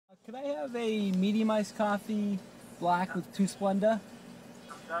Could I have a medium iced coffee, black with 2 Splenda?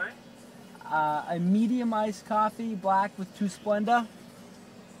 Sorry? A medium iced coffee, black with 2 Splenda.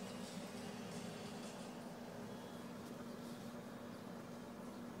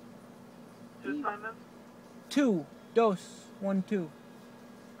 Two Splenda? 2. Dos. 1, 2. Okay.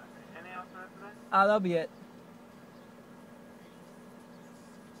 Anything else for today? That'll be it.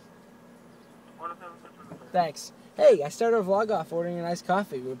 Thanks. Hey, I started our vlog off ordering a nice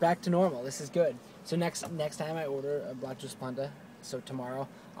coffee. We're back to normal. This is good. So next time I order a black juice Splenda, so tomorrow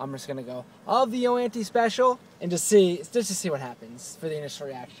I'm just gonna go all of the YoAnty special and just to see what happens for the initial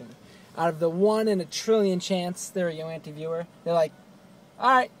reaction. Out of the 1 in a trillion chance they're a YoAnty viewer, they're like, all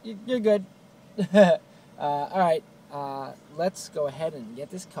right, you're good. All right, let's go ahead and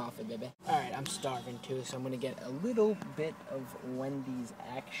get this coffee, baby. All right, I'm starving too, so I'm gonna get a little bit of Wendy's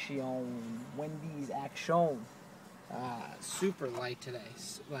action. Wendy's action. Super light today,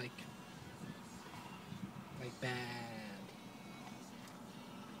 like bad.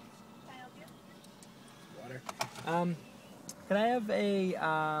 Can I help you? Water. Can I have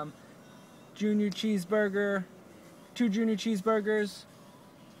a junior cheeseburger, 2 junior cheeseburgers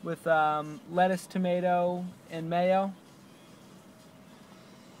with lettuce, tomato, and mayo,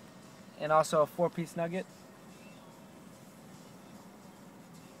 and also a 4-piece nugget?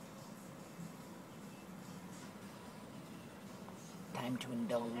 Time to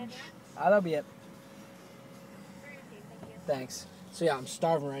indulge. That'll be it. Thanks. So yeah, I'm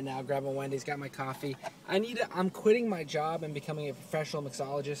starving right now. Grabbing Wendy's, got my coffee. I'm quitting my job and becoming a professional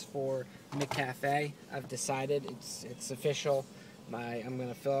mixologist for McCafe. I've decided it's official. I'm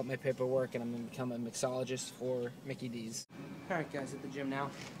gonna fill out my paperwork and I'm gonna become a mixologist for Mickey D's. All right, guys, at the gym now.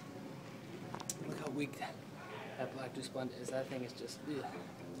 Look how weak that black juice blend is. That thing is just, ugh.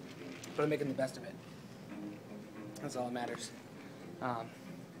 But I'm making the best of it. That's all that matters.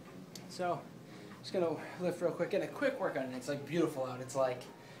 So, just gonna lift real quick, get a quick workout, and it's like beautiful out. It's like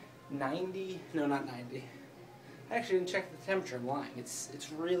 90, no, not 90. I actually didn't check the temperature. I'm lying.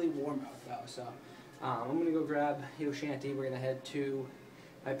 It's really warm out though. So, I'm gonna go grab YoAnty. We're gonna head to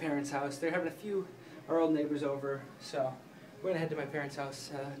my parents' house. They're having a few our old neighbors over, so we're gonna head to my parents'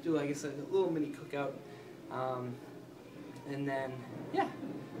 house, do I guess a little mini cookout, and then yeah,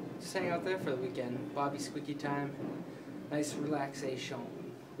 just hang out there for the weekend. Bobby squeaky time. Nice relaxation.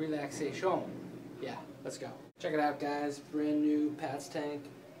 Relaxation. Yeah, let's go. Check it out, guys. Brand new Pats tank.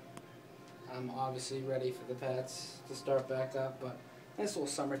 I'm obviously ready for the Pats to start back up, but nice little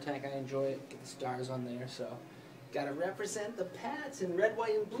summer tank. I enjoy it. Get the stars on there, so gotta represent the Pats in red,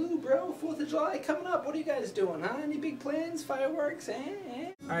 white, and blue, bro. 4th of July coming up. What are you guys doing, huh? Any big plans? Fireworks? All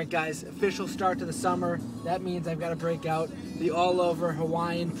right, guys. Official start to the summer. That means I've got to break out the all-over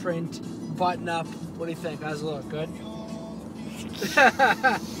Hawaiian print button-up. What do you think? How's it look? Good?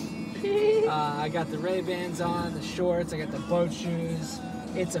 I got the Ray-Bans on, the shorts, I got the boat shoes.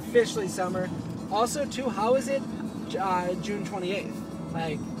 It's officially summer. Also, too, how is it June 28th?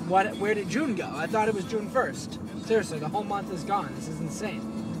 Like, where did June go? I thought it was June 1st. Seriously, the whole month is gone. This is insane.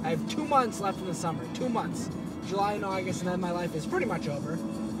 I have 2 months left in the summer. 2 months. July and August, and then my life is pretty much over.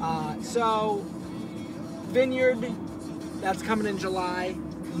 So, Vineyard, that's coming in July.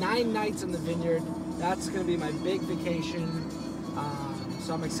 9 nights in the Vineyard. That's going to be my big vacation.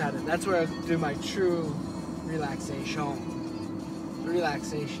 So I'm excited. That's where I do my true relaxation.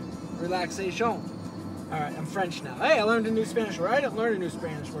 Relaxation. Alright, I'm French now. Hey, I learned a new Spanish word. I didn't learn a new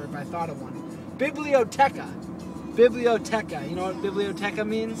Spanish word, but I thought of one. Biblioteca. Biblioteca. You know what biblioteca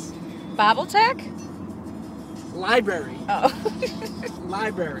means? Babbletech? Library. Oh.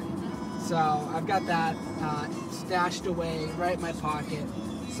 Library. So I've got that stashed away right in my pocket.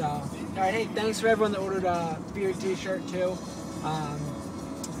 So, alright, hey, thanks for everyone that ordered a beard t-shirt too.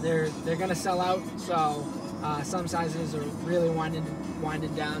 They're gonna sell out, so some sizes are really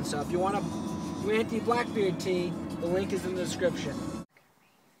winded down. So if you want a YoAnty Blackbeard tee, the link is in the description.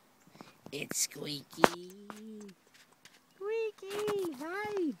 It's Squeaky. Squeaky,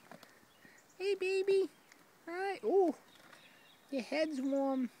 hi. Hey, baby. Hi. Oh, your head's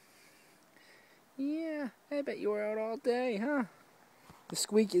warm. Yeah, I bet you were out all day, huh? The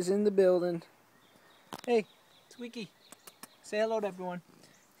Squeak is in the building. Hey, Squeaky. Say hello to everyone.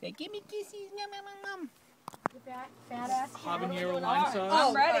 Say, give me kisses. Nom, nom, nom, nom. Habanero lime sauce.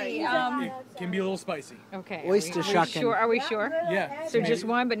 Oh, ready. It can be a little spicy. Okay. Oyster shucking. Are we sure? Yeah. So just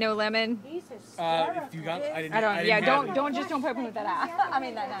one, but no lemon. If you got, I didn't. I don't. I Yeah. didn't Don't put it with that out. I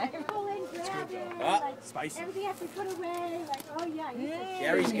mean that knife. Spicy. Everything has to be put away. Like, oh yeah.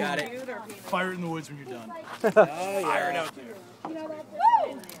 Gary's got it. Fire it in the woods when you're done. Oh, Fire it out there. You know that's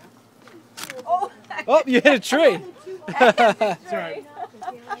Oh. Oh, you hit a tree. It's all right.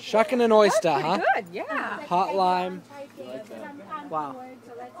 Shucking an oyster, huh? Good, yeah. Hot lime. Wow.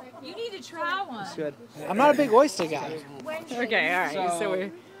 You need to try one. It's good. I'm not a big oyster guy. Okay, all right. So, So-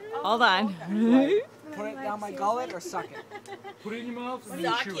 we're hold on. Put it down my gullet or suck it? Put it in your mouth and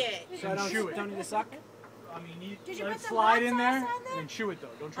then chew it. So I Chew it. don't need to suck? I mean, Did you you let put it the slide hot in sauce there on there? and chew it though.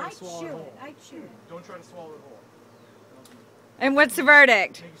 Don't try I to swallow chew it it. whole. I chew it. Don't try to swallow it whole. And what's the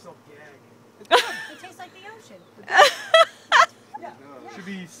verdict? Make yourself gag. It tastes like the ocean. Should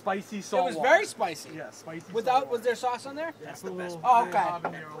be spicy It salt was water. very spicy. Yeah, spicy Without, salt was there sauce on there? That's the best. Oh, okay.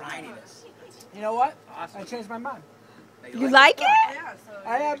 Habanero. You know what? I changed my mind. You like it?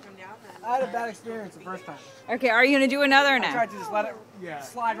 I had a bad experience the first time. Okay, are you gonna do another or I no? tried to just let it Yeah.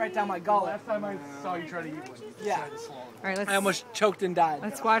 slide right down my gullet. Last time I saw you try to eat one, you Yeah. tried to swallow it. All right, I almost choked and died.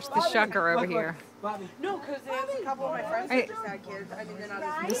 let's watch the shucker over here. Bobby. No, because there's a couple of my friends Hey. that just had kids. I mean, they're not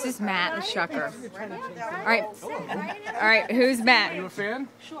as This is Matt the shucker. All All right, all right. Who's Are you Matt? a fan?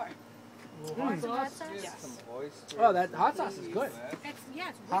 Sure. Oh, that hot sauce is good. It's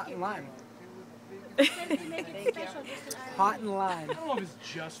Hot and lime. special. Hot and lime. I don't know if it's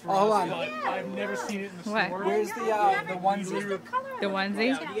just for Oh, hold us, on. but I've never seen it in the What? store. Where's the onesie? The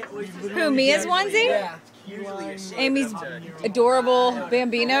onesie? Who, Mia's onesie? Yeah. Amy's adorable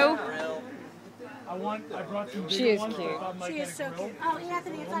Bambino. I brought some bigger She is ones, cute. but I thought Mike She had is a so grill. cute. Oh,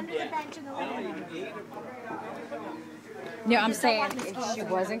 Anthony, it's under the bench in the living room. No, I'm saying if she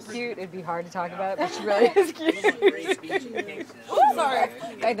wasn't cute, it'd be hard to talk about, but she really is cute. Oh, sorry.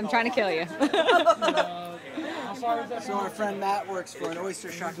 Wait, I'm trying to kill you. So our friend Matt works for an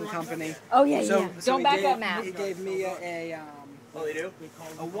oyster shucking company. Oh, yeah, So, yeah. so Don't he back gave, up, Matt. He gave me a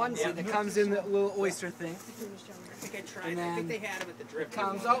onesie that comes in the little oyster thing. And then it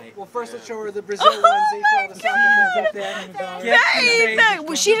comes up. Well, first let's show her the Brazil onesie for all the soccer fans up there. Hey,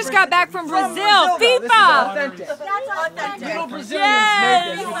 well, she just got back from Brazil. This is FIFA. authentic. That's authentic. Little Brazilians Yes.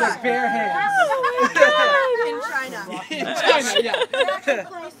 make this with their bare hands. in China. In China, yeah. They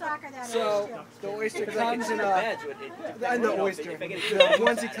play soccer that So the oyster comes in a the oyster. The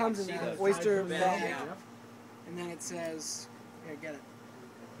onesie comes in an oyster bag, and then it says, "Here, get it."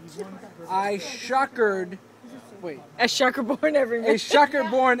 I shuckered. Wait, A shucker born every a minute. shucker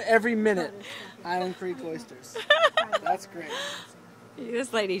born every minute. Island Creek oysters. That's great.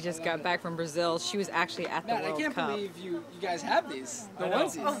 This lady just got back from Brazil. She was actually at the Man, I World can't Cup. believe you guys have these. The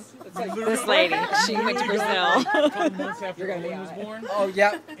onesies. It's like, This lady, she went to Brazil. A couple months after Owen was born, oh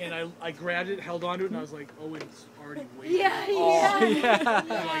yeah. and I grabbed it, held onto it, and I was like, Owen's already out. waiting. Yeah, Oh, yeah.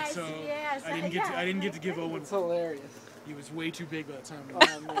 Like, so Yes, I didn't get to give Owen. It's hilarious. He was way too big by the time.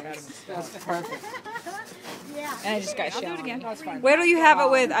 Oh, man, that's perfect. Yeah. And I just got shown. Do it again. That's fine. Wait till you have it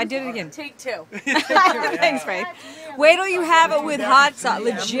with. I did it again. Take two. Thanks, Faith. Wait till you have it with hot sauce,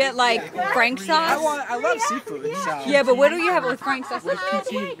 legit like Frank sauce. I love seafood. So. Yeah, but wait till you have it with Frank sauce. What is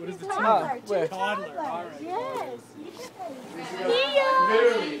PT? What is the T? Oh, where? Toddler. All right. Yes.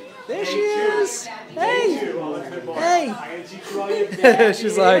 There she is. Hey. Hey.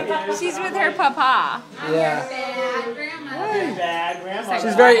 She's like, She's with her papa. yeah.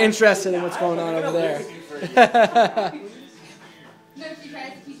 She's very interested in what's going on over there.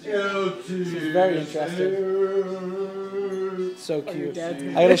 She's very interested. So cute. I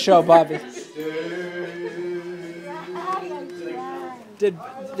gotta show Bobby. Did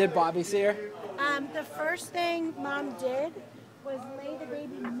Bobby see her? The first thing Mom did was lay the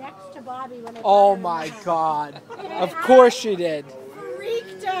baby next to Bobby when I Oh brought her my in. God. Of course she did.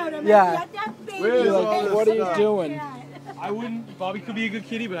 Freaked out. I'm Yeah. like, get that baby. You're like, what are you doing? Yeah. I wouldn't. Bobby could be a good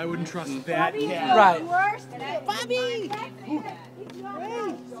kitty, but I wouldn't trust that Bobby is cat. Right. the worst. Bobby!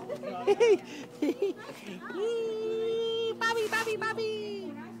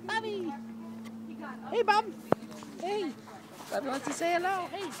 Bobby! Hey, Bob! Hey! Bobby wants to say hello.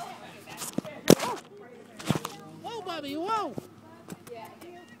 Hey! Whoa! Whoa, Bobby, whoa!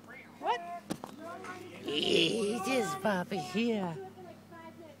 What? It is Bobby here.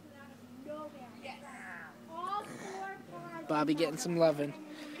 Bobby getting some lovin'.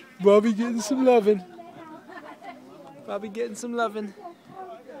 Bobby getting some lovin'. Bobby getting some lovin'.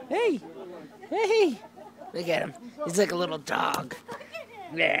 Hey! Hey! Look at him. He's like a little dog.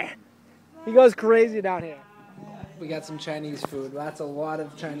 Yeah. He goes crazy down here. We got some Chinese food. That's a lot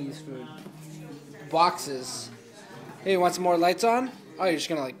of Chinese food. Boxes. Hey, you want some more lights on? Oh, you're just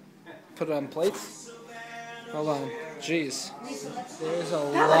gonna like put it on plates? Hold on. Jeez. There's a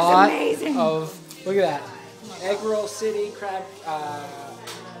lot of. Look at that. Egg roll city, crab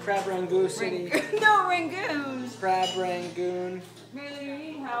rangoon city, No Rangoons. crab rangoon.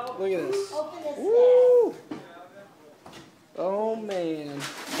 Really help. Look at this. Woo! Oh man.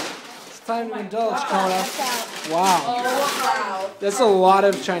 It's time to indulge, Kona. Wow. That's a lot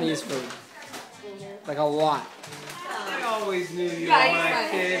of Chinese food. Like a lot. I always knew you were my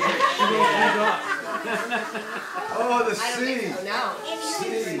kid. Oh, the sea.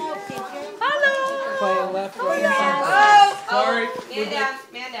 Play left, right. Sorry. Man down,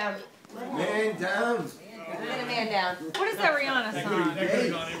 man down. Man down. Get a man down. What is that Rihanna song?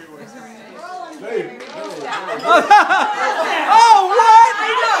 Oh, what? I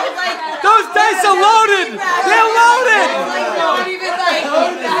know, like, Those dice are loaded! They're loaded! like not even like,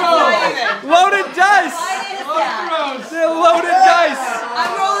 that's not even. Loaded dice! What is that? They're loaded dice!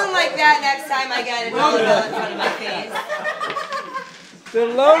 I'm rolling like that next time I get a dollar bill in front of my face. They're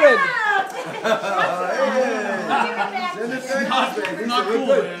loaded! Send it back, baby. Not cool,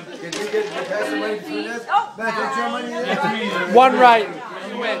 man. Can you pass the money between us? Back, get your money there. One right.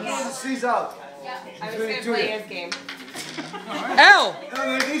 Wins. Sea's out. I was gonna play his game. L!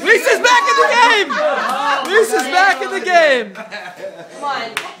 Lisa's back in the game! Lisa's back in the game! Come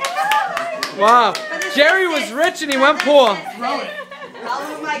on. Wow. Jerry was rich and he went poor. I'll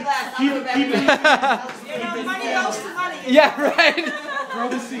move my glass. I'll move back. Money goes to money. Yeah, right.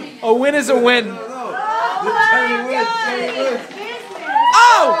 A win is a win.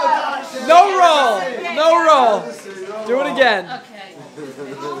 Oh! No roll! No roll! Do it again.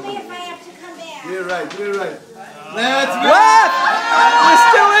 Only if I have to come back. Get it right, get it right. Let's go! Left! We're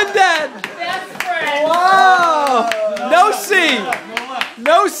still in dead! Wow! No C!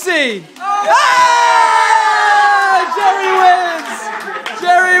 No C! Ah! Jerry wins!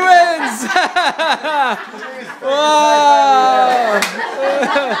 Jerry wins! Wow!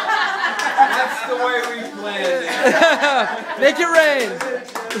 That's the way we planned it. Make it rain!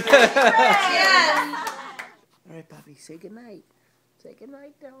 Yes. Alright, Bobby, say goodnight. Say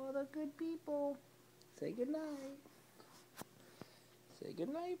goodnight to all the good people. Say goodnight. Say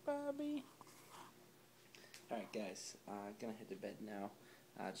goodnight, Bobby. Alright, guys. Gonna head to bed now.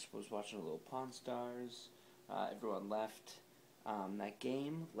 Just was watching a little Pawn Stars. Everyone left. That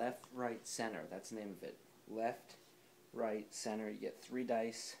game, left, right, center. That's the name of it. Left, right, center. You get 3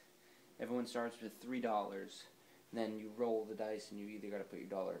 dice. Everyone starts with $3. Then you roll the dice and you either got to put your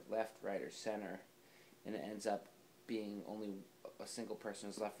dollar left, right, or center. And it ends up being only a single person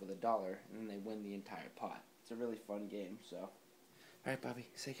is left with $1, and then they win the entire pot. It's a really fun game, so. Alright, Bobby,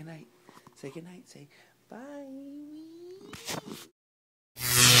 say goodnight. Say goodnight. Say bye.